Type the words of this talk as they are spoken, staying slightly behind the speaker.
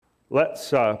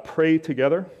Let's pray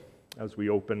together as we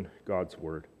open God's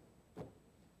Word.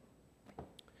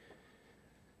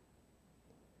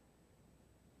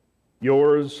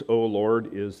 Yours, O Lord,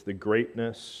 is the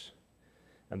greatness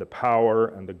and the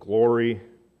power and the glory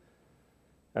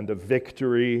and the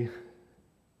victory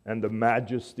and the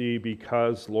majesty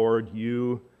because, Lord,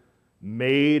 you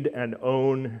made and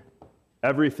own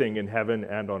everything in heaven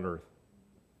and on earth.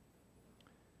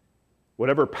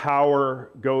 Whatever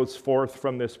power goes forth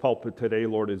from this pulpit today,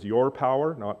 Lord, is your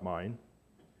power, not mine.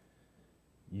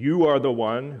 You are the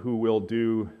one who will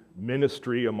do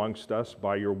ministry amongst us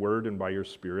by your word and by your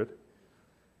Spirit.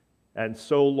 And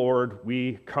so, Lord,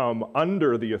 we come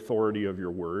under the authority of your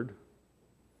word.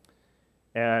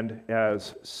 And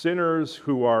as sinners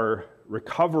who are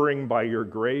recovering by your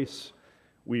grace,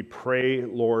 we pray,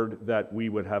 Lord, that we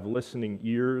would have listening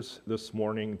ears this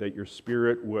morning, that your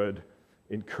Spirit would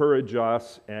encourage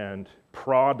us and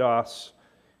prod us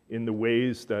in the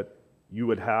ways that you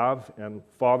would have. And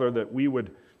Father, that we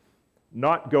would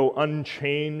not go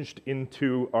unchanged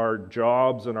into our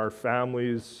jobs and our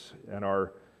families and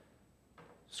our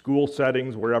school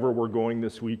settings, wherever we're going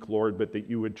this week, Lord, but that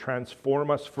you would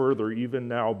transform us further even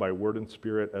now by word and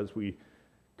spirit as we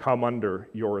come under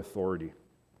your authority.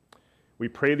 We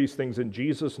pray these things in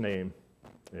Jesus' name.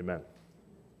 Amen.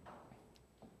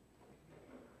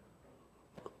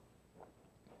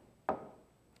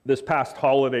 This past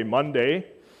holiday Monday,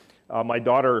 my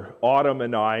daughter Autumn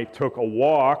and I took a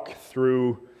walk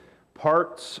through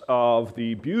parts of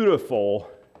the beautiful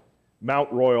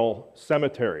Mount Royal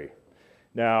Cemetery.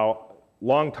 Now,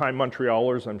 longtime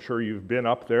Montrealers, I'm sure you've been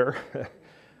up there,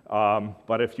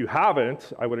 but if you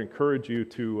haven't, I would encourage you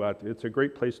to, it's a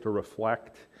great place to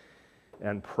reflect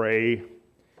and pray,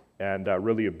 and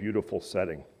really a beautiful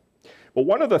setting. But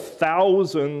one of the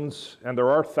thousands, and there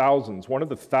are thousands, one of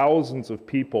the thousands of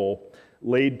people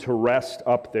laid to rest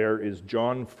up there is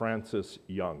John Francis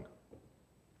Young.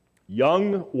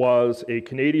 Young was a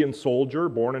Canadian soldier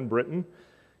born in Britain,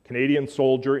 Canadian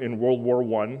soldier in World War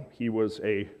I. He was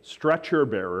a stretcher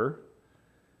bearer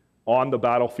on the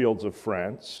battlefields of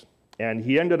France, and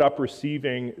he ended up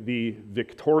receiving the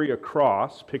Victoria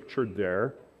Cross, pictured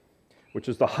there, which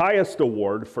is the highest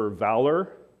award for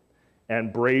valor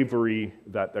and bravery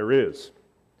that there is.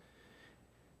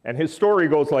 And his story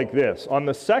goes like this. On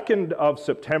the 2nd of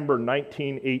September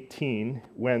 1918,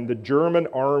 when the German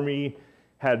army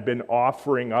had been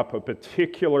offering up a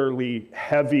particularly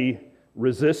heavy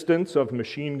resistance of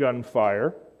machine gun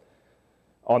fire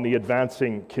on the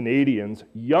advancing Canadians,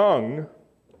 Young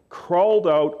crawled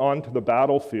out onto the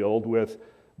battlefield with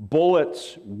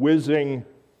bullets whizzing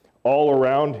all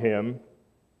around him.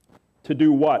 To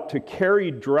do what? To carry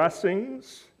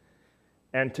dressings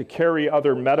and to carry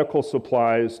other medical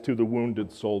supplies to the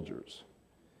wounded soldiers.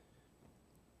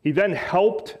 He then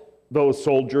helped those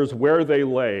soldiers where they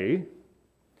lay,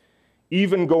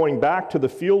 even going back to the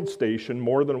field station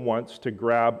more than once to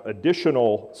grab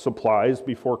additional supplies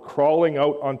before crawling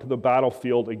out onto the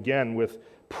battlefield again with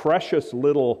precious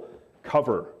little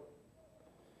cover.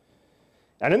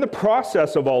 And in the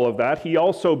process of all of that, he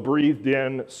also breathed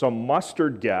in some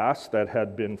mustard gas that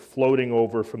had been floating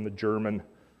over from the German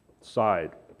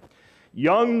side.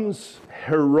 Young's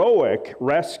heroic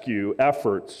rescue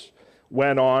efforts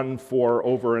went on for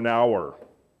over an hour.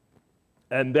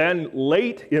 And then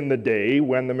late in the day,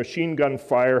 when the machine gun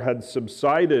fire had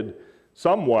subsided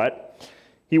somewhat,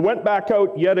 he went back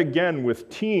out yet again with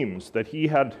teams that he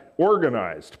had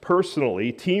organized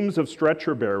personally, teams of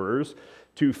stretcher bearers,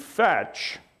 to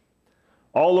fetch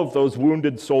all of those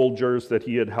wounded soldiers that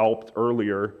he had helped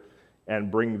earlier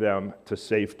and bring them to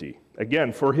safety.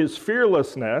 Again, for his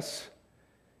fearlessness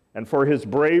and for his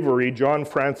bravery, John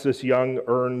Francis Young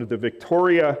earned the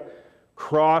Victoria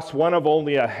Cross, one of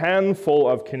only a handful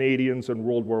of Canadians in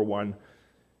World War I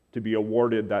to be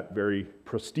awarded that very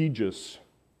prestigious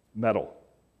medal.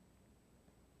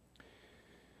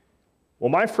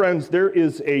 Well, my friends, there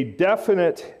is a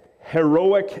definite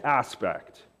heroic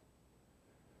aspect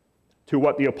to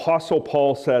what the Apostle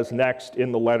Paul says next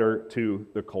in the letter to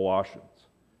the Colossians.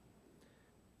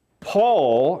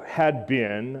 Paul had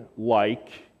been like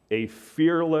a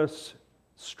fearless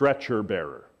stretcher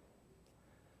bearer,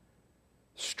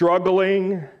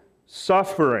 struggling,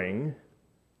 suffering,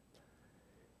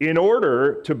 in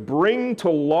order to bring to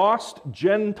lost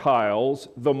Gentiles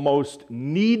the most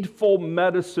needful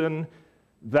medicine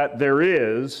that there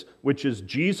is, which is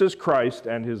Jesus Christ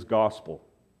and his gospel.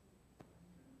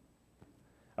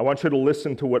 I want you to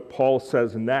listen to what Paul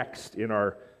says next in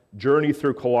our journey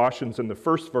through Colossians in the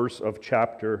first verse of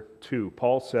chapter 2.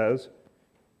 Paul says,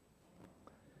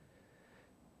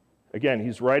 Again,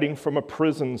 he's writing from a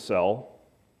prison cell.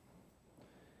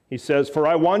 He says, "For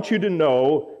I want you to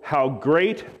know how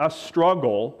great a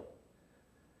struggle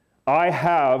I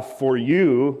have for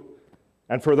you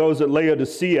and for those at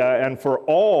Laodicea and for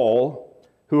all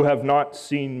who have not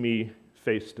seen me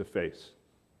face to face."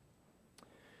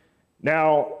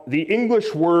 Now, the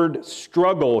English word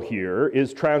struggle here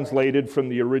is translated from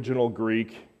the original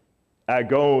Greek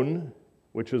agon,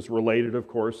 which is related, of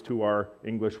course, to our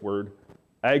English word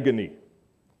agony.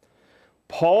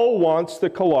 Paul wants the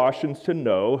Colossians to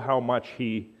know how much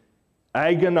he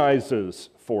agonizes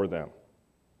for them.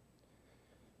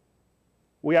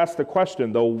 We ask the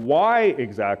question, though, why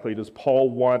exactly does Paul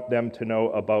want them to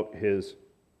know about his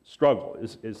struggle?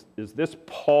 Is this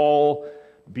Paul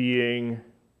being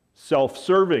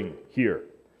self-serving here?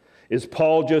 Is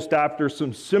Paul just after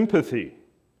some sympathy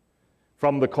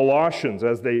from the Colossians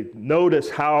as they notice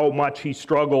how much he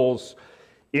struggles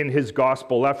in his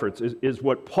gospel efforts? Is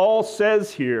what Paul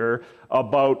says here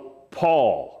about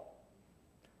Paul,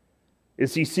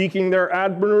 is he seeking their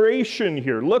admiration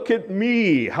here? Look at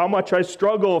me, how much I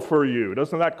struggle for you.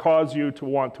 Doesn't that cause you to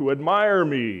want to admire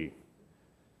me?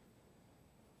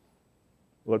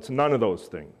 Well, it's none of those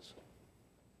things.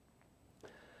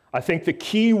 I think the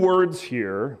key words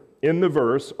here in the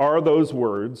verse are those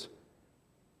words,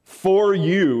 "for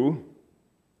you,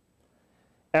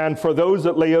 and for those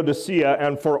at Laodicea,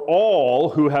 and for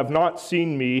all who have not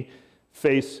seen me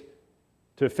face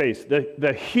to face."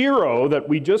 The hero that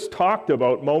we just talked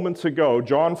about moments ago,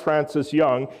 John Francis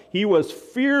Young, he was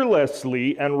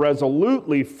fearlessly and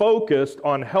resolutely focused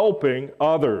on helping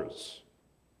others.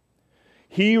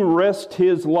 He risked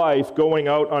his life going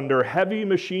out under heavy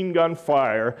machine gun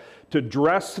fire to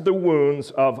dress the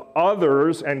wounds of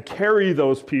others and carry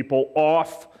those people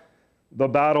off the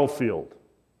battlefield.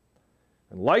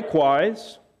 And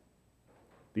likewise,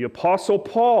 the Apostle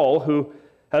Paul, who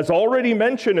has already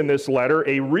mentioned in this letter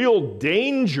a real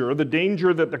danger, the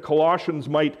danger that the Colossians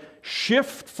might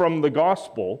shift from the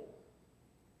gospel,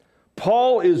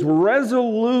 Paul is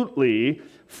resolutely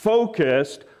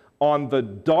focused on the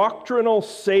doctrinal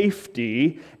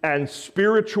safety and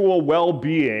spiritual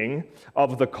well-being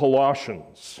of the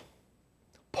Colossians.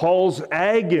 Paul's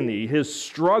agony, his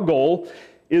struggle,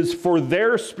 is for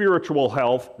their spiritual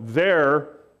health, their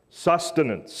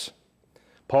sustenance.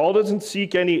 Paul doesn't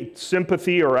seek any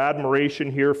sympathy or admiration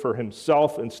here for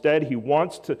himself. Instead, he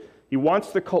wants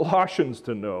the Colossians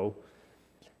to know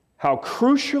how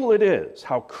crucial it is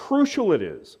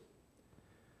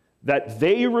that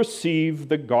they receive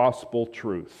the gospel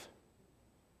truth.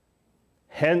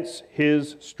 Hence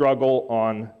his struggle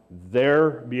on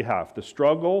their behalf. The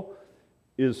struggle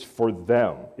is for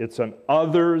them. It's an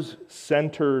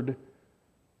others-centered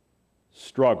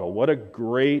struggle. What a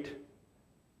great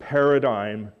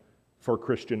paradigm for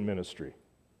Christian ministry.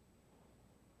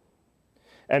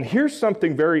 And here's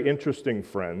something very interesting,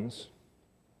 friends.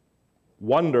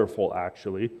 Wonderful,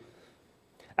 actually.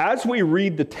 As we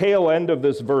read the tail end of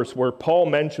this verse where Paul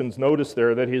mentions, notice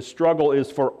there, that his struggle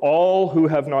is for all who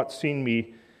have not seen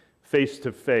me face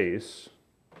to face,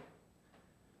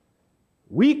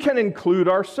 we can include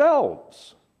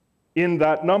ourselves in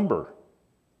that number.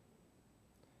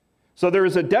 So there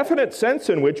is a definite sense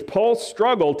in which Paul's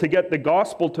struggle to get the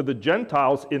gospel to the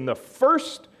Gentiles in the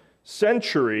first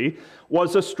century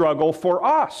was a struggle for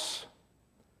us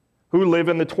who live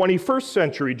in the 21st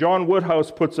century. John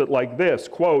Woodhouse puts it like this,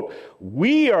 quote,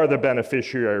 we are the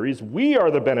beneficiaries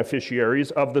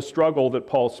of the struggle that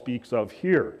Paul speaks of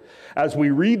here. As we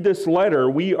read this letter,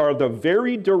 we are the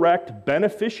very direct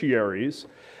beneficiaries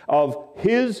of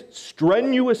his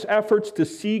strenuous efforts to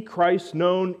see Christ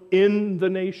known in the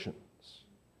nations.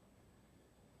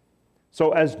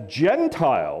 So as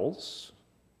Gentiles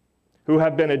who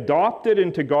have been adopted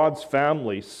into God's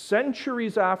family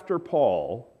centuries after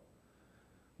Paul,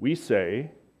 we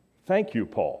say, thank you,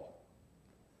 Paul.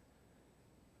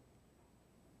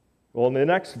 Well, in the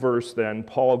next verse, then,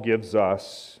 Paul gives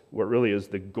us what really is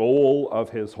the goal of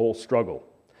his whole struggle.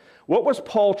 What was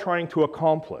Paul trying to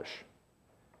accomplish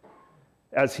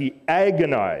as he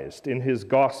agonized in his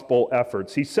gospel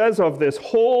efforts? He says of this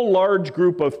whole large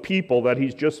group of people that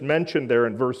he's just mentioned there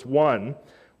in verse 1,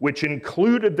 which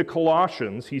included the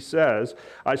Colossians, he says,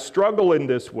 I struggle in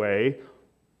this way,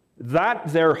 that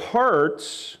their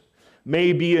hearts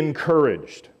may be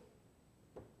encouraged,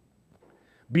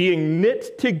 being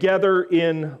knit together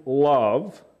in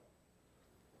love,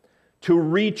 to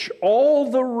reach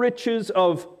all the riches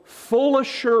of full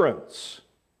assurance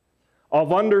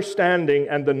of understanding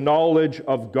and the knowledge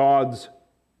of God's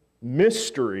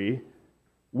mystery,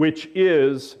 which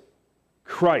is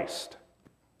Christ.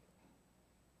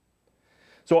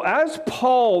 So as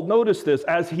Paul, notice this,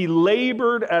 as he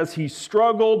labored, as he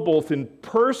struggled, both in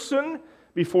person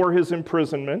before his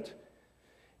imprisonment,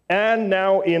 and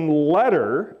now in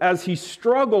letter, as he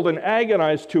struggled and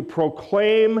agonized to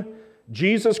proclaim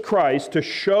Jesus Christ, to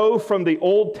show from the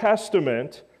Old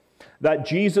Testament that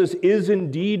Jesus is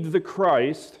indeed the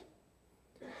Christ,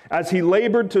 as he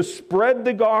labored to spread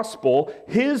the gospel,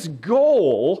 his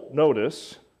goal,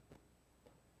 notice,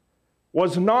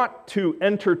 was not to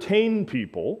entertain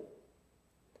people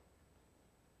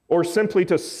or simply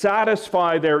to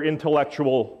satisfy their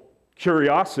intellectual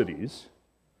curiosities.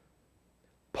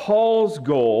 Paul's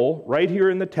goal, right here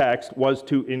in the text, was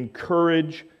to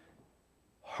encourage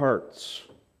hearts.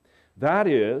 That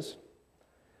is,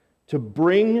 to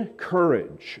bring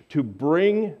courage, to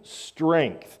bring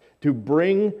strength, to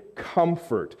bring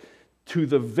comfort to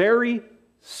the very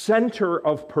center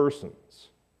of persons,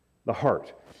 the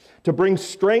heart. To bring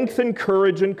strength and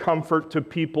courage and comfort to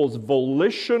people's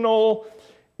volitional,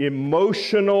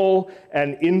 emotional,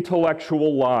 and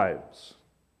intellectual lives.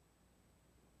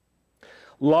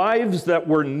 Lives that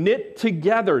were knit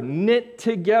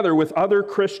together with other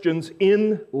Christians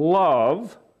in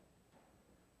love,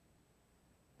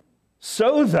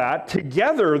 so that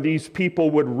together these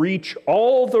people would reach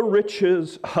all the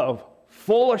riches of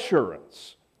full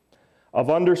assurance of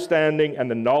understanding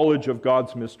and the knowledge of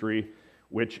God's mystery,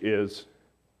 which is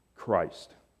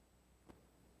Christ.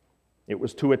 It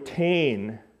was to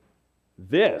attain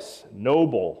this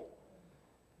noble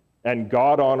and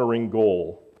God-honoring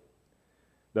goal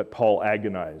that Paul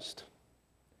agonized,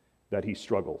 that he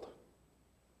struggled.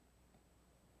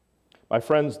 My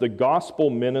friends, the gospel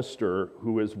minister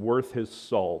who is worth his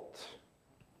salt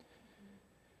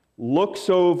looks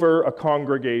over a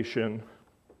congregation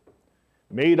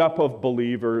made up of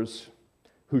believers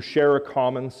who share a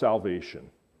common salvation,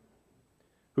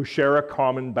 who share a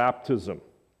common baptism,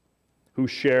 who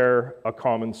share a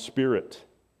common spirit,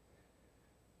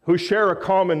 who share a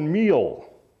common meal.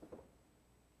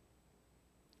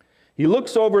 He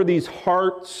looks over these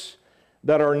hearts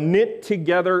that are knit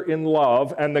together in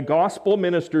love, and the gospel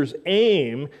minister's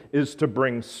aim is to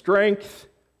bring strength,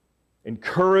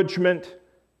 encouragement,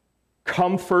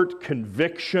 comfort,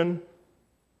 conviction,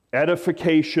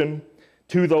 edification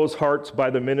to those hearts by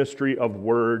the ministry of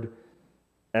word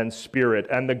and spirit.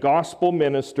 And the gospel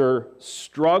minister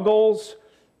struggles,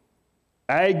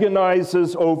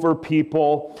 agonizes over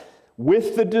people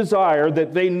with the desire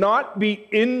that they not be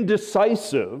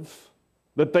indecisive,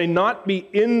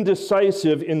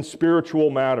 in spiritual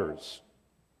matters,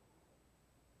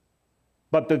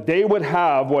 but that they would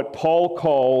have what Paul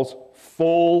calls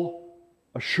full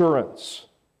assurance.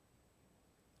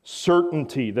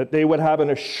 Certainty, that they would have an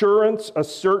assurance, a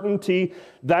certainty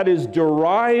that is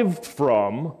derived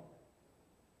from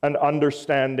an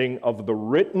understanding of the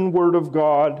written Word of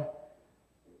God,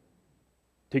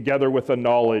 together with a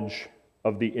knowledge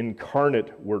of the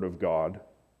incarnate Word of God,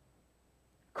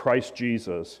 Christ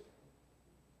Jesus,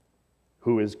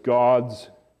 who is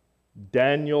God's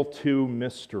Daniel 2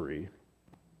 mystery,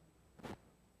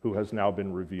 who has now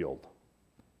been revealed.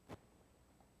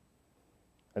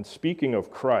 And speaking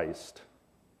of Christ,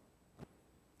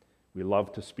 we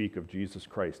love to speak of Jesus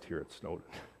Christ here at Snowden.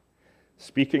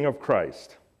 Speaking of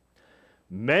Christ,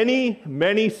 many,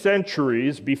 many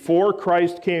centuries before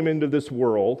Christ came into this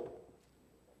world,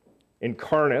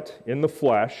 incarnate in the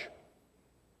flesh,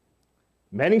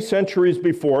 many centuries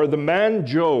before, the man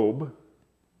Job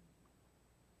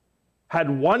had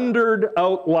wondered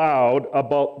out loud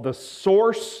about the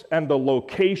source and the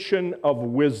location of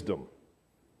wisdom.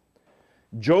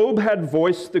 Job had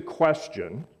voiced the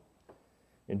question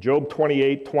in Job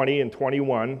 28, 20, and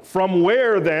 21, from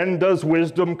where then does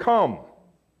wisdom come?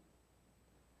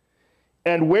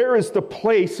 And where is the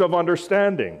place of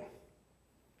understanding?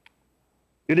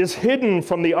 It is hidden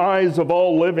from the eyes of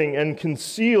all living and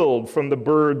concealed from the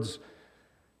birds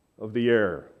of the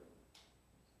air.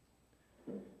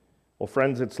 Well,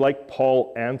 friends, it's like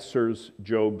Paul answers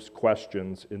Job's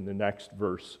questions in the next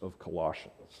verse of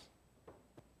Colossians.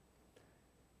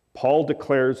 Paul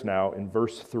declares now in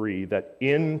verse 3 that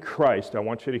in Christ, I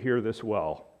want you to hear this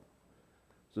well,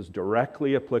 this is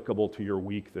directly applicable to your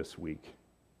week this week.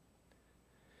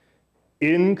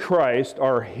 In Christ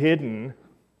are hidden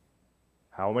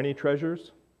how many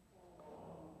treasures?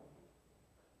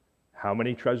 How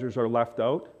many treasures are left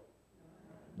out?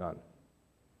 None.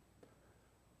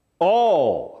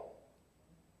 All,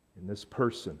 in this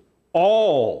person,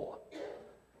 all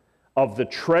of the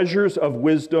treasures of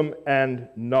wisdom and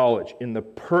knowledge in the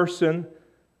person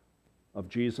of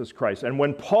Jesus Christ. And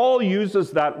when Paul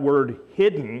uses that word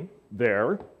hidden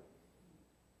there,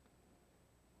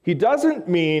 He doesn't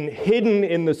mean hidden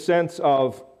in the sense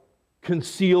of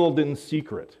concealed in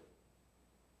secret.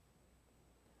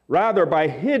 Rather, by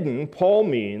hidden, Paul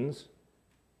means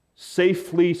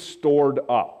safely stored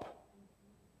up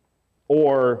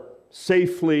or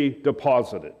safely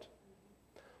deposited.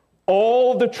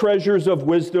 All the treasures of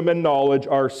wisdom and knowledge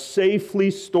are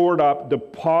safely stored up,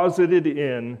 deposited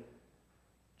in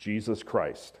Jesus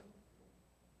Christ.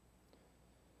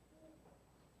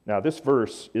 Now, this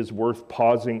verse is worth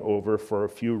pausing over for a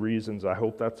few reasons. I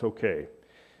hope that's okay.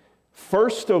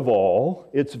 First of all,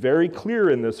 it's very clear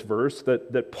in this verse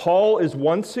that Paul is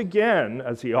once again,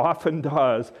 as he often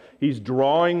does, he's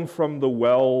drawing from the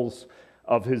wells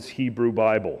of his Hebrew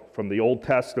Bible, from the Old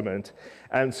Testament,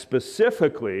 and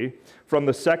specifically from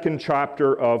the 2nd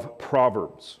chapter of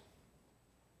Proverbs.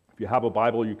 If you have a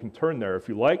Bible, you can turn there if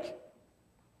you like.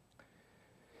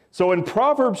 So in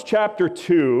Proverbs chapter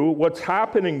 2, what's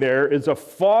happening there is a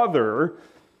father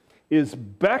is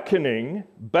beckoning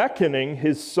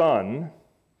his son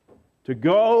to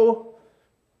go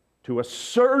to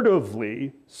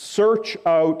assertively search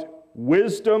out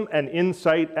wisdom and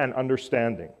insight and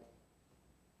understanding.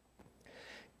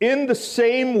 In the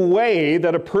same way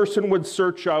that a person would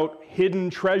search out hidden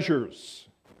treasures,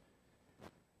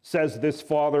 says this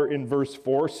father in verse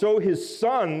 4, so his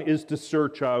son is to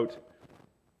search out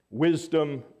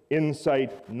wisdom,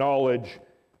 insight, knowledge,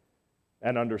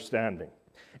 and understanding.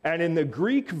 And in the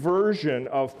Greek version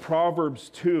of Proverbs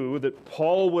 2 that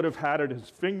Paul would have had at his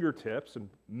fingertips and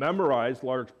memorized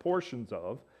large portions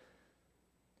of,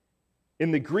 in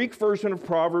the Greek version of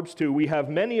Proverbs 2, we have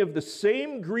many of the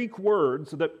same Greek words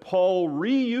that Paul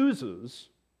reuses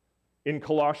in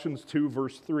Colossians 2,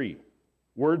 verse 3.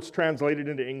 Words translated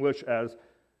into English as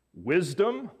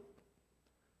wisdom,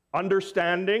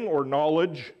 understanding or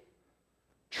knowledge,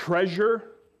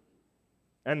 treasure,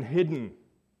 and hidden.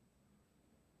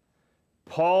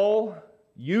 Paul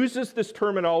uses this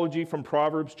terminology from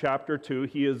Proverbs chapter 2.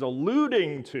 He is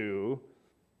alluding to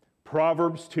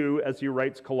Proverbs 2 as he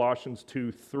writes Colossians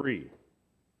 2:3.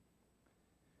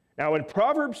 Now in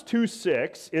Proverbs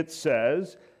 2:6, it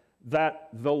says that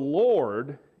the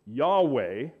Lord,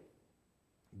 Yahweh,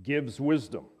 gives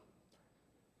wisdom.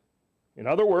 In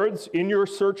other words, in your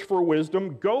search for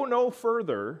wisdom, go no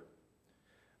further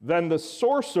than the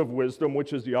source of wisdom,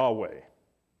 which is Yahweh.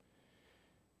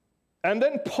 And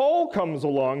then Paul comes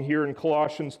along here in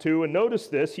Colossians 2, and notice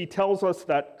this, he tells us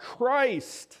that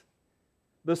Christ,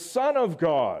 the Son of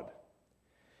God,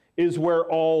 is where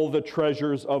all the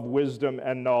treasures of wisdom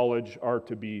and knowledge are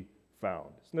to be found.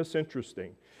 Isn't this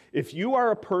interesting? If you are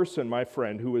a person, my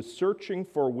friend, who is searching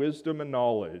for wisdom and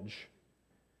knowledge,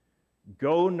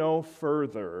 go no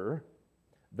further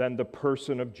than the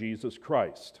person of Jesus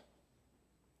Christ.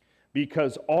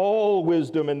 Because all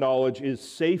wisdom and knowledge is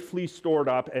safely stored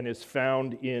up and is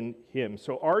found in him.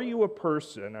 So are you a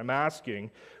person, I'm asking,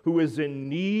 who is in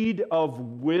need of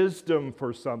wisdom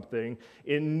for something,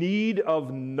 in need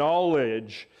of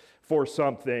knowledge for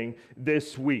something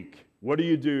this week? What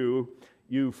do?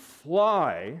 You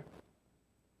fly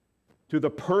to the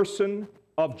person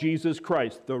of Jesus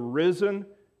Christ, the risen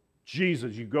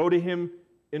Jesus. You go to him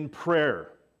in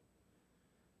prayer.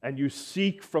 And you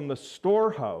seek from the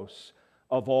storehouse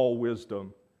of all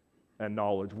wisdom and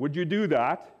knowledge. Would you do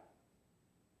that?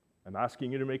 I'm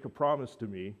asking you to make a promise to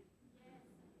me.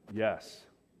 Yes.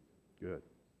 Good.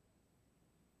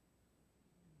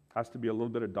 Has to be a little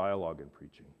bit of dialogue in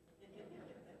preaching.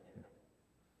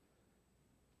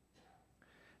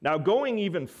 Now, going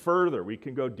even further, we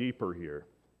can go deeper here.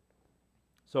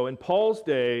 So in Paul's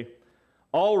day,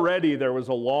 already there was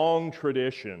a long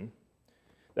tradition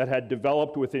that had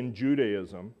developed within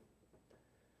Judaism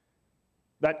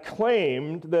that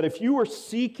claimed that if you were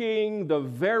seeking the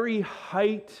very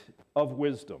height of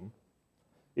wisdom,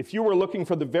 if you were looking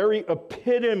for the very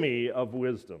epitome of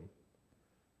wisdom,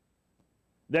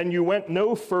 then you went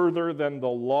no further than the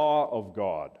law of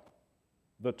God,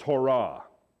 the Torah,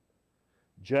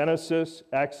 Genesis,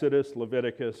 Exodus,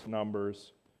 Leviticus,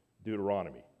 Numbers,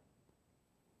 Deuteronomy.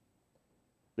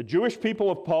 The Jewish people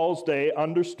of Paul's day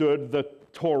understood the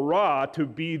Torah to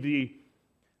be the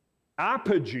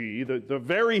apogee, the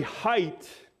very height,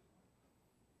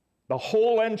 the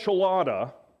whole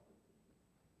enchilada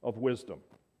of wisdom.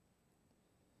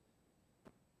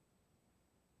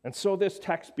 And so this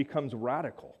text becomes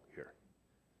radical here.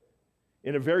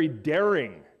 In a very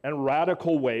daring and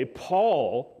radical way,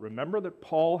 Paul, remember that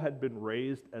Paul had been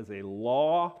raised as a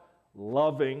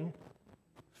law-loving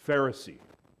Pharisee.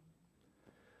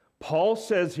 Paul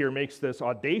says here, makes this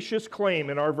audacious claim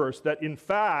in our verse that in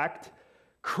fact,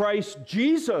 Christ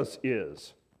Jesus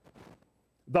is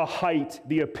the height,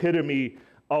 the epitome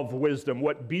of wisdom,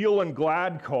 what Beale and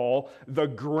Glad call the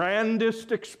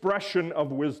grandest expression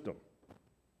of wisdom.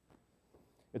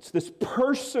 It's this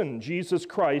person, Jesus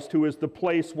Christ, who is the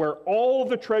place where all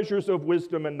the treasures of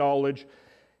wisdom and knowledge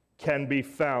can be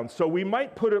found. So we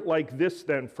might put it like this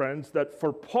then, friends, that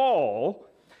for Paul,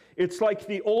 it's like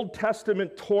the Old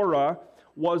Testament Torah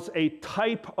was a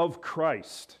type of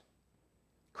Christ.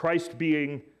 Christ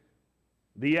being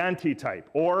the antitype.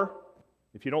 Or,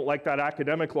 if you don't like that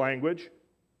academic language,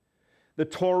 the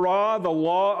Torah, the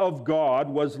law of God,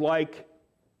 was like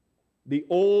the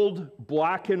old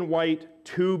black and white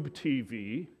tube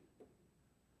TV.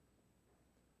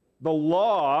 The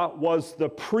law was the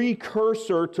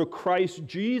precursor to Christ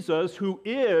Jesus, who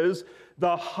is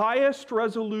the highest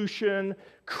resolution,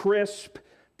 crisp,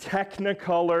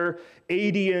 Technicolor,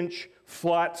 80-inch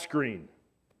flat screen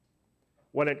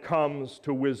when it comes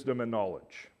to wisdom and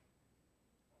knowledge.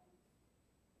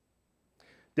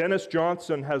 Dennis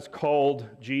Johnson has called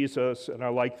Jesus, and I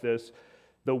like this,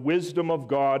 the wisdom of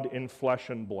God in flesh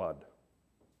and blood.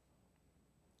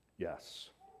 Yes.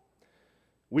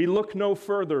 We look no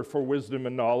further for wisdom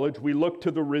and knowledge. We look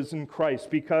to the risen Christ,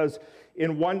 because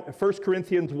in 1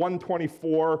 Corinthians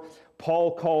 1:24,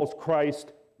 Paul calls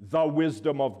Christ the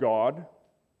wisdom of God.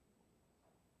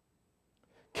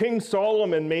 King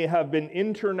Solomon may have been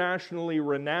internationally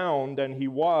renowned, and he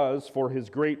was, for his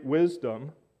great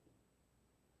wisdom.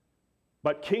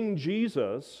 But King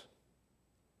Jesus,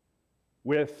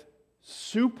 with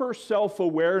super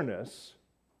self-awareness,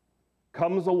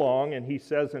 comes along and he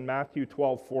says in Matthew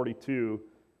 12:42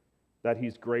 that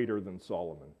he's greater than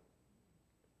Solomon.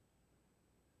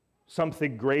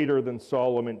 Something greater than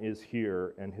Solomon is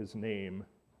here, and his name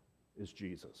is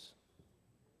Jesus.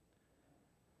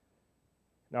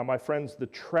 Now, my friends, the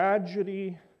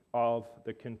tragedy of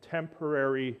the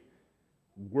contemporary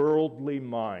worldly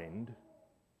mind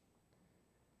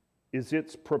is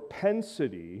its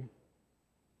propensity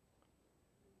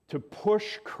to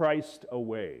push Christ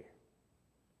away,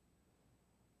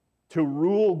 to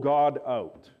rule God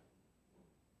out,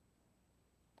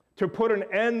 to put an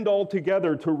end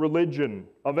altogether to religion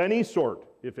of any sort,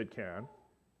 if it can,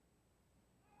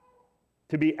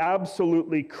 to be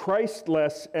absolutely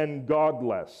Christless and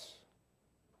godless.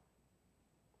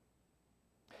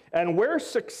 And where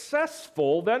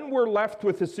successful, then we're left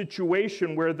with a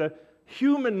situation where the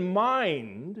human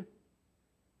mind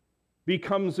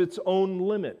becomes its own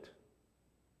limit.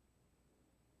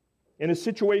 In a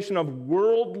situation of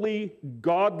worldly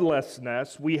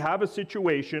godlessness, we have a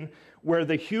situation where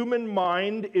the human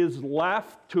mind is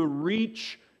left to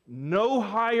reach no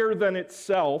higher than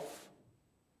itself,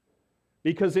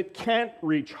 because it can't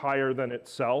reach higher than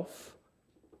itself,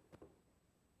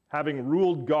 having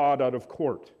ruled God out of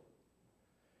court.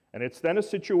 And it's then a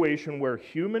situation where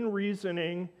human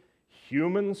reasoning,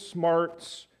 human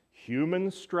smarts,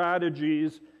 human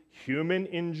strategies, human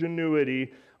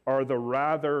ingenuity are the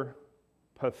rather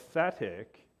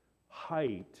pathetic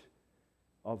height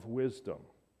of wisdom.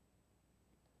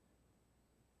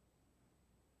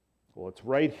 Well, it's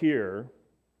right here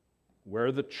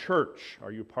where the church,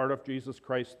 are you part of Jesus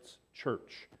Christ's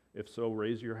church? If so,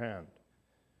 raise your hand.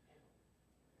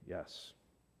 Yes.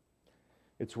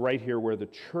 It's right here where the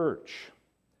church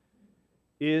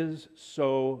is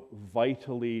so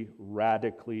vitally,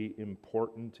 radically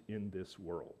important in this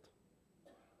world.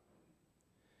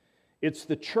 It's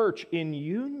the church in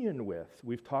union with,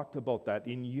 we've talked about that,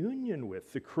 in union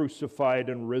with the crucified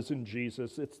and risen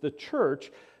Jesus. It's the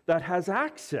church that has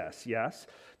access, yes,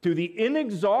 to the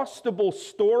inexhaustible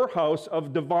storehouse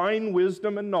of divine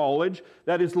wisdom and knowledge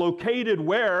that is located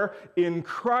where? In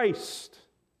Christ.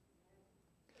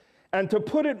 And to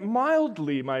put it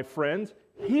mildly, my friends,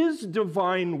 his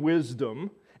divine wisdom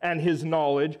and his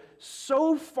knowledge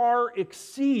so far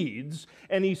exceeds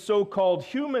any so-called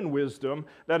human wisdom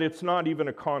that it's not even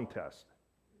a contest.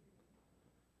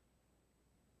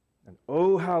 And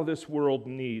oh, how this world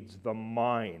needs the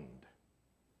mind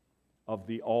of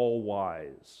the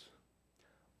all-wise,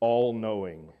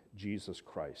 all-knowing Jesus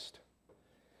Christ.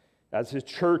 As a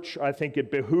church, I think it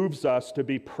behooves us to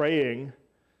be praying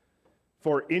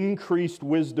for increased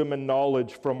wisdom and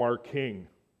knowledge from our King,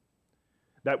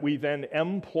 that we then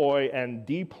employ and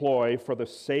deploy for the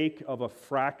sake of a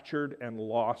fractured and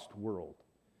lost world.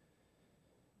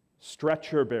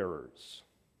 Stretcher bearers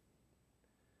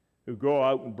who go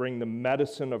out and bring the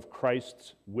medicine of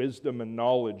Christ's wisdom and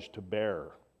knowledge to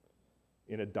bear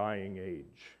in a dying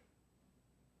age.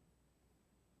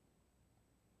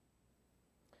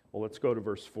 Well, let's go to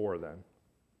verse 4 then.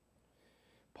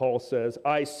 Paul says,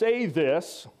 I say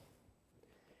this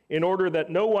in order that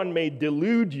no one may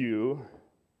delude you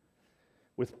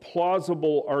with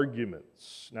plausible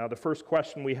arguments. Now, the first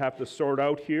question we have to sort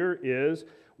out here is,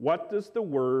 what does the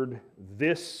word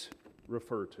 "this"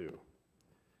 refer to?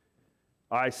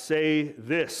 I say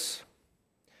this.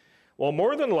 Well,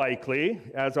 more than likely,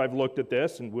 as I've looked at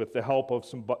this, and with the help of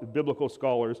some biblical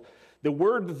scholars, the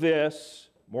word "this"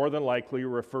 more than likely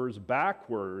refers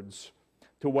backwards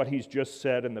to what he's just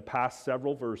said in the past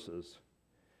several verses,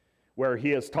 where he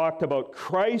has talked about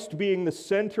Christ being the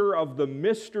center of the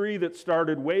mystery that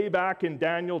started way back in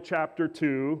Daniel chapter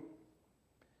 2.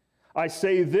 I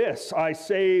say this, I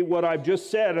say what I've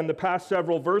just said in the past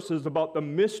several verses about the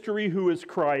mystery who is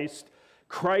Christ,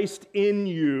 Christ in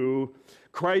you,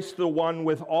 Christ the one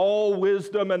with all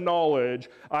wisdom and knowledge.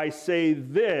 I say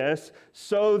this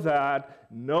so that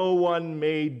no one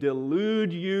may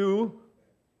delude you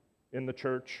in the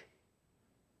church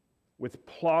with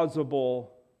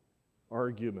plausible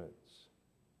arguments.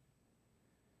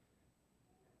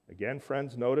 Again,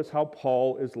 friends, notice how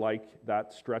Paul is like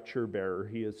that stretcher bearer.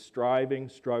 He is striving,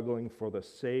 struggling for the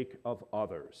sake of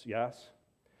others, yes?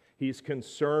 He's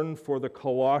concerned for the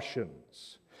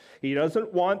Colossians. He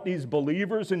doesn't want these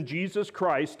believers in Jesus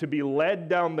Christ to be led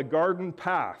down the garden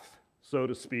path, so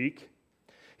to speak.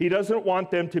 He doesn't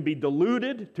want them to be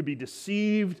deluded, to be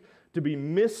deceived, to be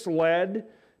misled,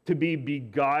 to be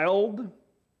beguiled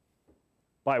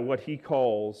by what he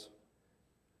calls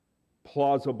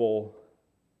plausible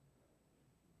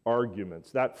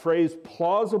arguments. That phrase,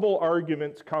 plausible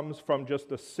arguments, comes from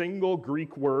just a single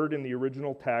Greek word in the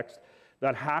original text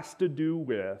that has to do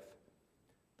with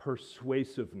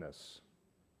persuasiveness.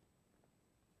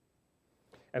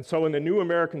 And so in the New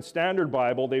American Standard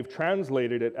Bible, they've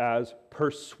translated it as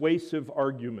persuasive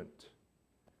argument.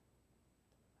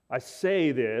 I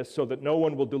say this so that no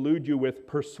one will delude you with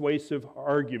persuasive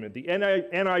argument. The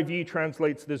NIV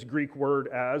translates this Greek word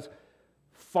as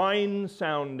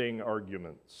fine-sounding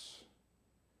arguments.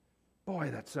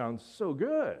 Boy, that sounds so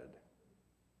good,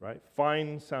 right?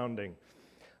 Fine-sounding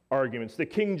arguments. The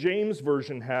King James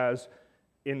Version has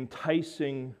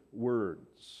enticing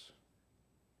words.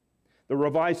 The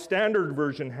Revised Standard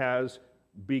Version has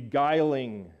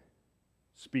beguiling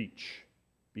speech.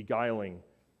 Beguiling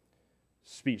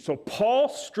speech. So Paul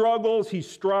struggles, he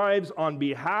strives on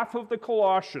behalf of the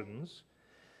Colossians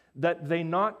that they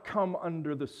not come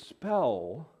under the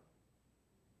spell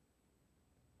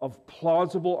of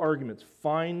plausible arguments,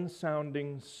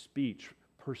 fine-sounding speech,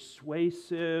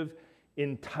 persuasive,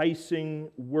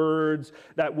 enticing words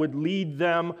that would lead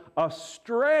them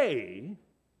astray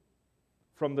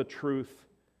from the truth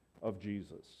of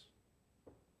Jesus.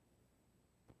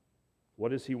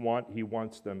 What does he want? He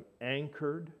wants them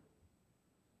anchored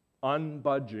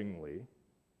unbudgingly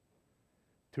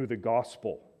to the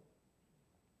gospel,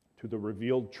 to the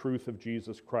revealed truth of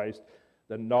Jesus Christ,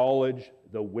 the knowledge,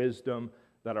 the wisdom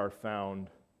that are found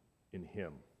in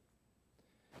him.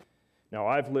 Now,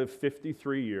 I've lived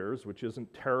 53 years, which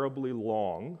isn't terribly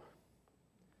long,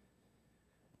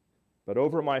 but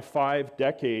over my 5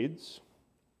 decades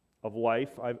of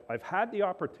life, I've had the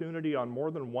opportunity on more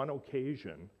than one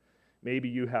occasion, maybe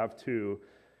you have too,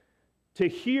 to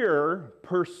hear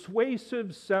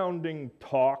persuasive-sounding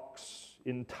talks,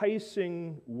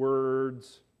 enticing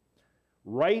words,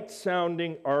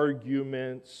 right-sounding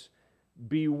arguments,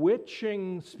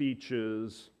 bewitching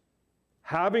speeches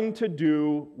having to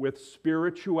do with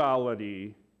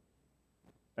spirituality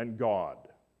and God.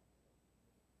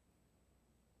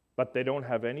 But they don't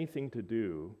have anything to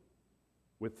do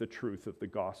with the truth of the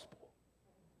gospel.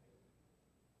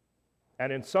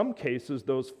 And in some cases,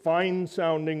 those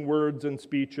fine-sounding words and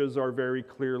speeches are very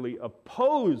clearly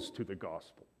opposed to the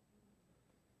gospel.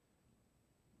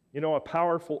 You know, a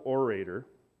powerful orator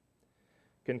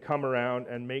can come around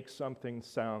and make something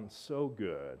sound so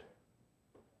good,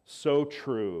 so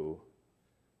true,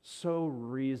 so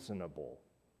reasonable,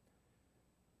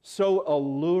 so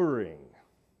alluring.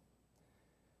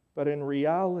 But in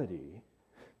reality,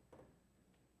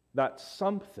 that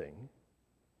something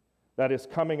that is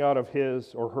coming out of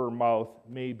his or her mouth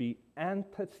may be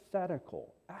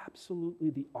antithetical, absolutely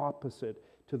the opposite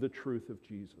to the truth of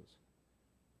Jesus.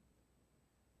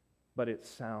 But it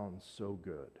sounds so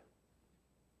good.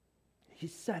 He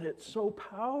said it so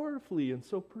powerfully and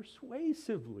so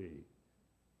persuasively.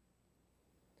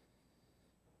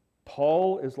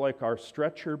 Paul is like our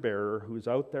stretcher bearer who's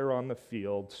out there on the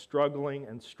field, struggling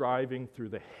and striving through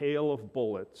the hail of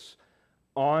bullets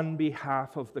on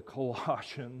behalf of the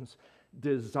Colossians,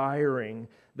 desiring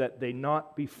that they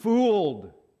not be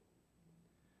fooled,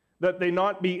 that they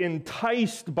not be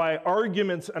enticed by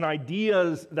arguments and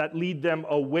ideas that lead them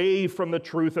away from the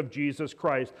truth of Jesus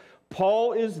Christ.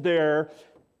 Paul is there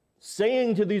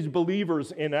saying to these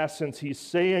believers, in essence, he's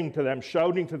saying to them,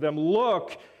 shouting to them,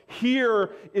 look,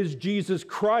 here is Jesus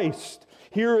Christ.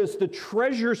 Here is the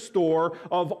treasure store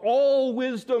of all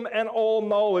wisdom and all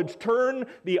knowledge. Turn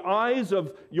the eyes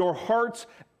of your hearts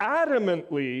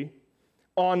adamantly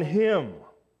on him.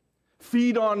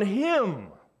 Feed on him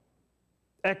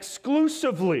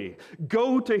exclusively.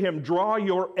 Go to him. Draw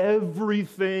your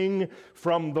everything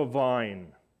from the vine.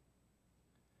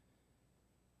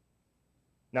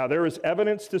 Now, there is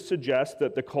evidence to suggest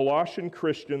that the Colossian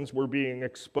Christians were being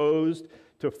exposed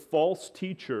to false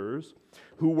teachers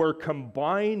who were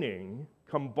combining,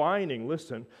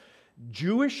 listen,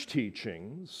 Jewish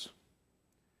teachings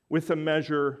with a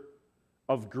measure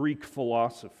of Greek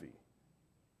philosophy.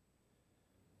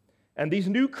 And these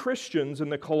new Christians in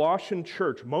the Colossian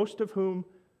church, most of whom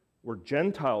were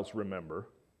Gentiles, remember,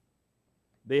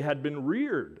 they had been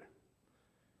reared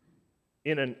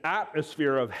in an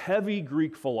atmosphere of heavy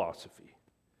Greek philosophy.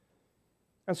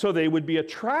 And so they would be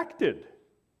attracted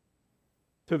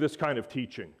to this kind of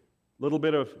teaching. A little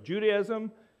bit of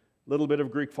Judaism, a little bit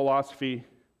of Greek philosophy,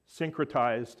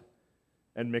 syncretized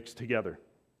and mixed together.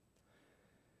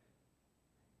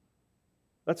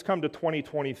 Let's come to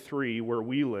 2023, where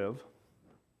we live.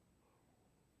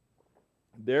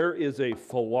 There is a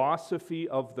philosophy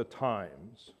of the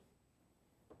times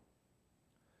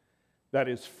that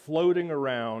is floating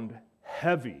around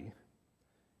heavy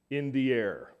in the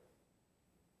air,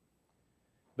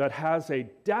 that has a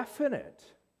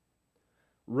definite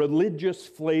religious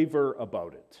flavor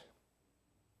about it.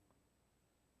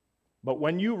 But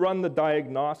when you run the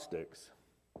diagnostics,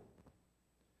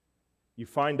 you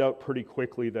find out pretty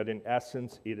quickly that in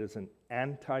essence it is an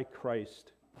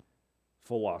antichrist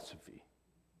philosophy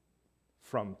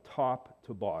from top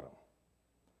to bottom.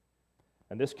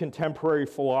 And this contemporary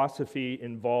philosophy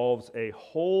involves a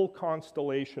whole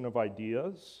constellation of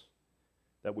ideas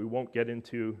that we won't get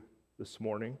into this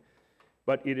morning,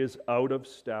 but it is out of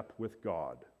step with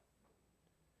God.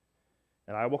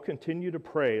 And I will continue to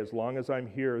pray as long as I'm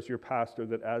here as your pastor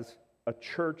that as a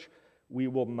church we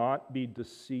will not be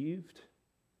deceived,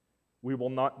 we will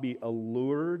not be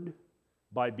allured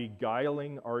by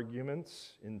beguiling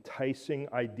arguments, enticing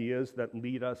ideas that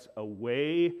lead us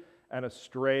away and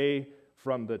astray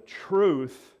from the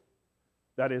truth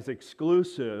that is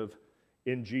exclusive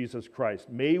in Jesus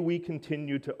Christ. May we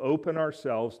continue to open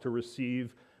ourselves to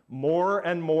receive more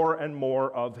and more and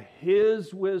more of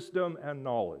his wisdom and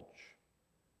knowledge.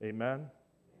 Amen?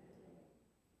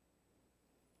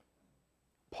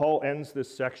 Paul ends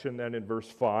this section then in verse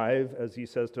 5 as he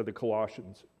says to the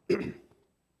Colossians, this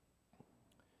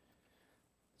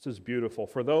is beautiful.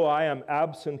 For though I am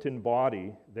absent in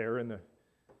body, there in the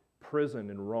prison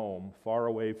in Rome, far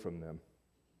away from them,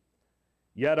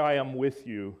 yet I am with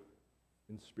you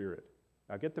in spirit.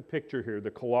 Now get the picture here.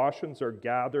 The Colossians are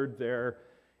gathered there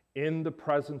in the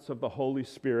presence of the Holy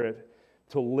Spirit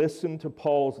to listen to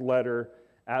Paul's letter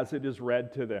as it is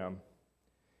read to them.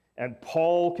 And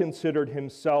Paul considered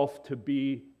himself to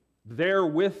be there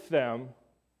with them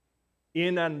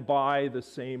in and by the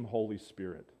same Holy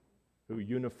Spirit who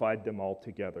unified them all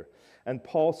together. And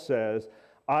Paul says,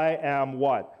 I am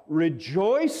what?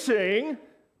 Rejoicing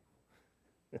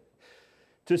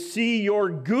to see your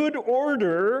good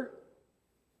order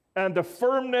and the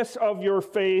firmness of your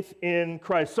faith in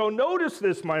Christ. So notice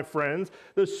this, my friends.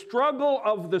 The struggle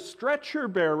of the stretcher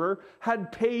bearer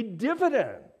had paid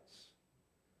dividends.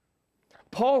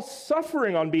 Paul's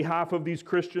suffering on behalf of these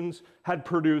Christians had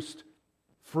produced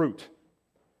fruit.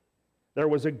 There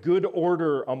was a good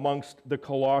order amongst the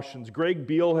Colossians. Greg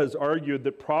Beale has argued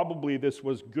that probably this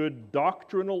was good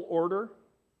doctrinal order,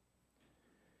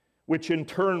 which in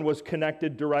turn was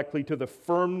connected directly to the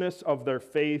firmness of their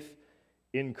faith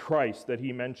in Christ that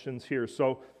he mentions here.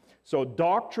 So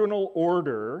doctrinal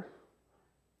order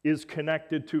is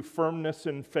connected to firmness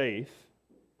in faith,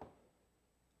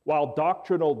 while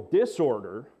doctrinal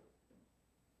disorder,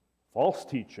 false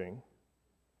teaching,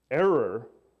 error,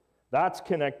 that's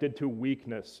connected to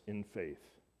weakness in faith,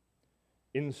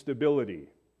 instability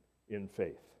in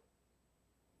faith.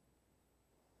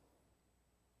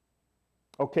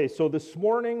 Okay, so this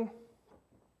morning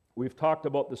we've talked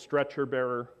about the stretcher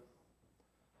bearer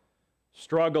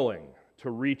struggling to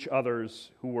reach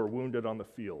others who were wounded on the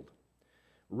field,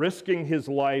 risking his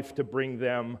life to bring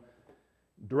them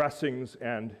dressings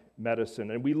and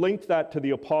medicine. And we linked that to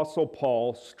the Apostle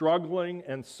Paul struggling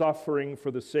and suffering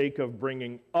for the sake of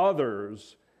bringing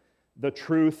others the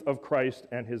truth of Christ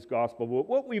and his gospel. But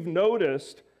what we've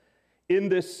noticed in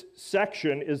this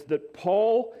section is that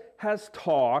Paul has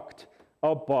talked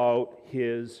about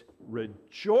his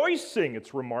rejoicing.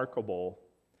 It's remarkable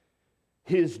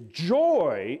his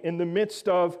joy in the midst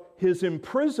of his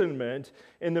imprisonment,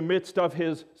 in the midst of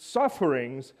his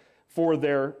sufferings for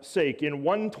their sake. In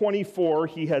 1:24,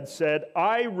 he had said,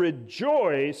 I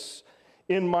rejoice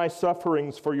in my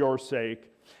sufferings for your sake.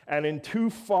 And in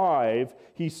 2:5,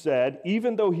 he said,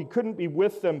 even though he couldn't be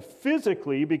with them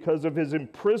physically because of his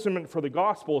imprisonment for the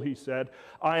gospel, he said,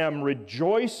 I am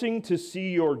rejoicing to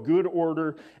see your good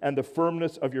order and the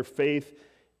firmness of your faith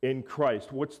in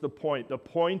Christ. What's the point? The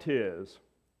point is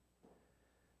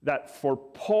that for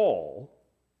Paul,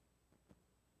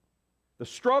 the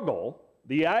struggle,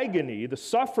 the agony, the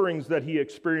sufferings that he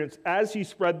experienced as he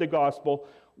spread the gospel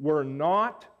were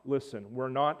not, listen, were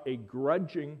not a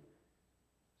grudging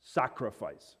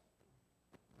sacrifice.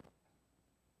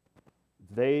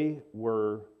 They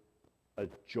were a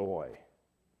joy.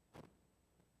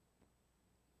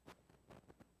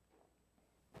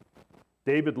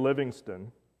 David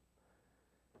Livingstone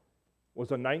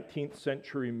was a 19th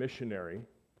century missionary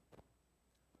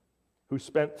who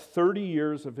spent 30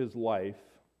 years of his life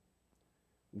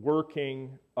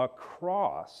working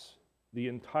across the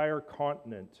entire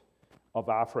continent of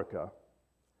Africa,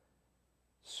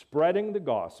 spreading the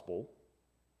gospel,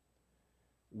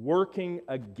 working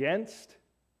against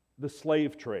the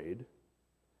slave trade,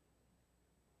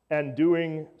 and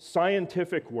doing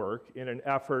scientific work in an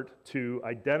effort to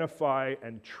identify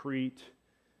and treat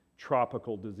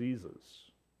tropical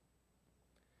diseases.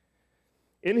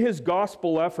 In his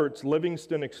gospel efforts,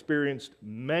 Livingstone experienced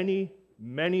many,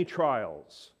 many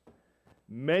trials,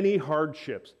 many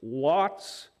hardships,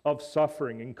 lots of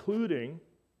suffering, including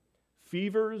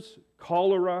fevers,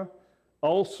 cholera,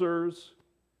 ulcers.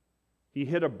 He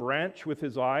hit a branch with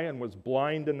his eye and was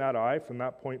blind in that eye from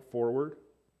that point forward.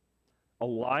 A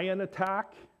lion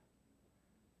attack,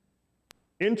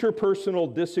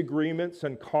 interpersonal disagreements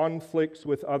and conflicts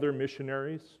with other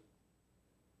missionaries,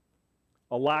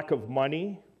 a lack of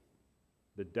money,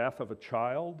 the death of a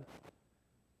child,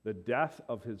 the death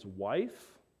of his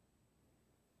wife.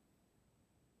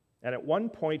 And at one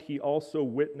point, he also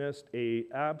witnessed an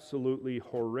absolutely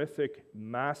horrific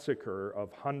massacre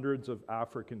of hundreds of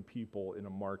African people in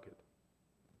a market.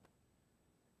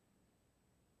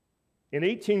 In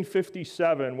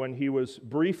 1857, when he was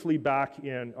briefly back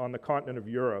on the continent of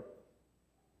Europe,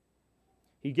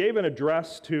 he gave an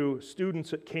address to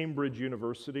students at Cambridge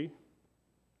University,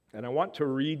 and I want to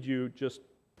read you just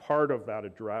part of that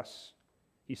address.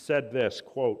 He said this,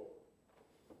 quote,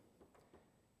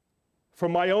 "For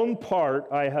my own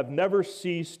part, I have never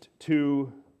ceased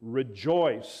to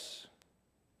rejoice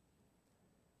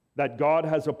that God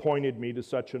has appointed me to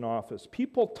such an office.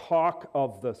 People talk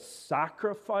of the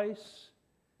sacrifice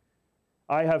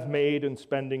I have made in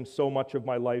spending so much of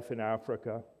my life in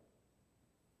Africa.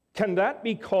 Can that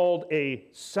be called a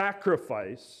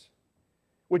sacrifice,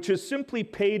 which is simply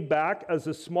paid back as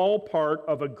a small part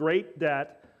of a great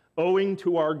debt owing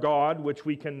to our God, which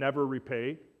we can never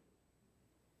repay?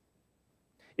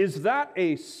 Is that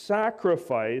a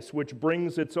sacrifice which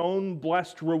brings its own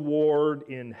blessed reward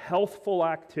in healthful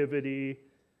activity,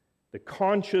 the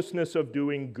consciousness of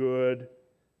doing good,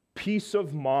 peace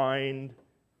of mind,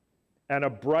 and a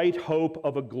bright hope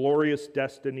of a glorious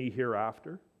destiny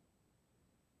hereafter?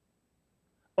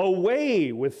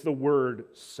 Away with the word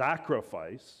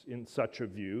sacrifice in such a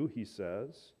view," he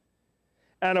says,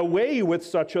 "and away with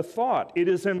such a thought. It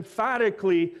is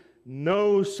emphatically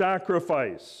no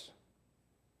sacrifice.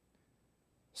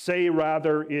 Say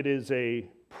rather, it is a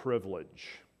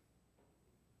privilege.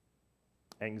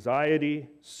 Anxiety,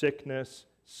 sickness,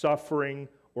 suffering,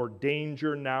 or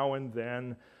danger now and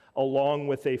then, along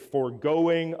with a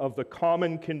foregoing of the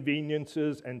common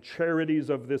conveniences and charities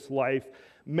of this life,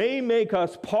 may make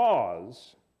us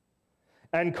pause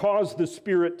and cause the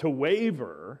spirit to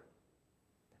waver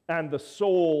and the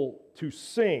soul to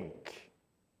sink.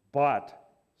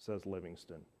 But," says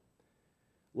Livingstone,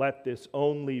 "let this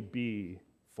only be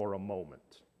for a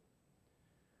moment.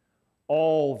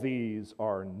 All these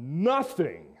are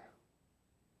nothing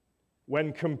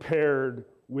when compared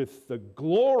with the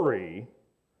glory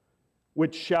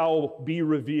which shall be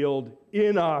revealed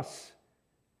in us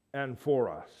and for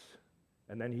us."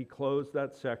 And then he closed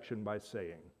that section by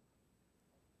saying,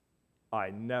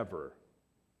 "I never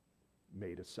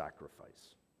made a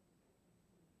sacrifice."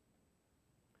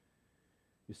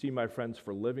 You see, my friends,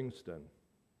 for Livingstone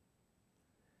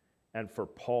and for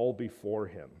Paul before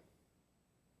him,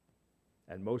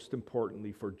 and most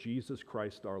importantly for Jesus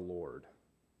Christ our Lord,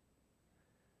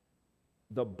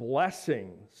 the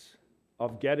blessings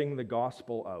of getting the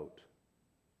gospel out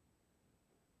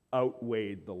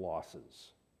outweighed the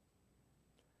losses.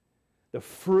 The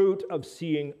fruit of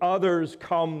seeing others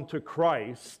come to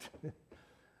Christ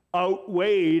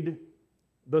outweighed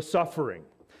the suffering.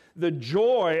 The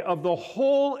joy of the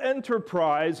whole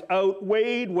enterprise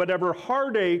outweighed whatever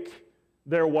heartache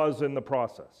there was in the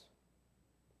process.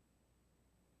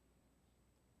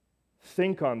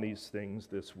 Think on these things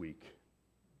this week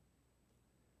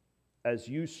as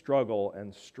you struggle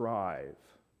and strive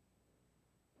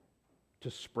to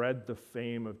spread the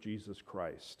fame of Jesus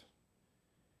Christ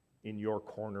in your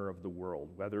corner of the world,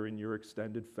 whether in your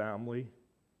extended family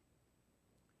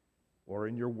or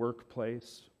in your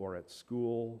workplace or at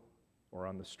school or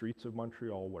on the streets of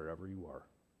Montreal, wherever you are.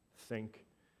 Think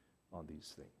on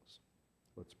these things.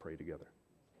 Let's pray together.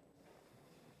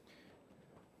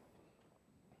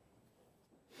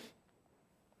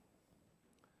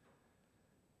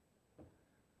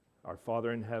 Our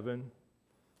Father in heaven,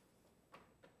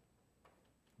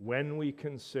 when we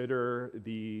consider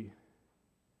the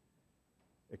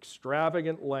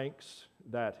extravagant lengths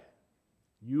that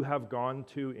you have gone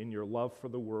to in your love for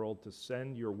the world to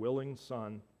send your willing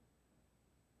Son,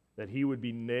 that he would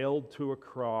be nailed to a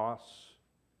cross,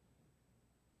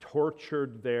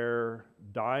 tortured there,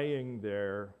 dying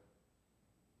there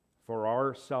for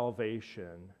our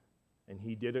salvation, and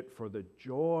he did it for the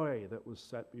joy that was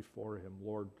set before him.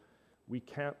 Lord, we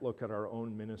can't look at our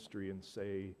own ministry and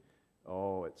say,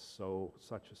 oh, it's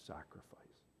such a sacrifice.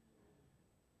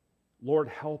 Lord,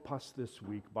 help us this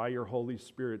week by your Holy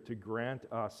Spirit to grant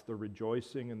us the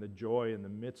rejoicing and the joy in the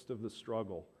midst of the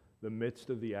struggle, the midst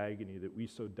of the agony that we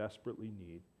so desperately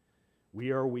need.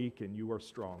 We are weak and you are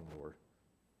strong, Lord.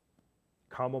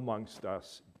 Come amongst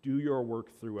us, do your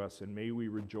work through us, and may we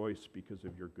rejoice because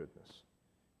of your goodness.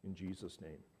 In Jesus'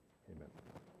 name, amen.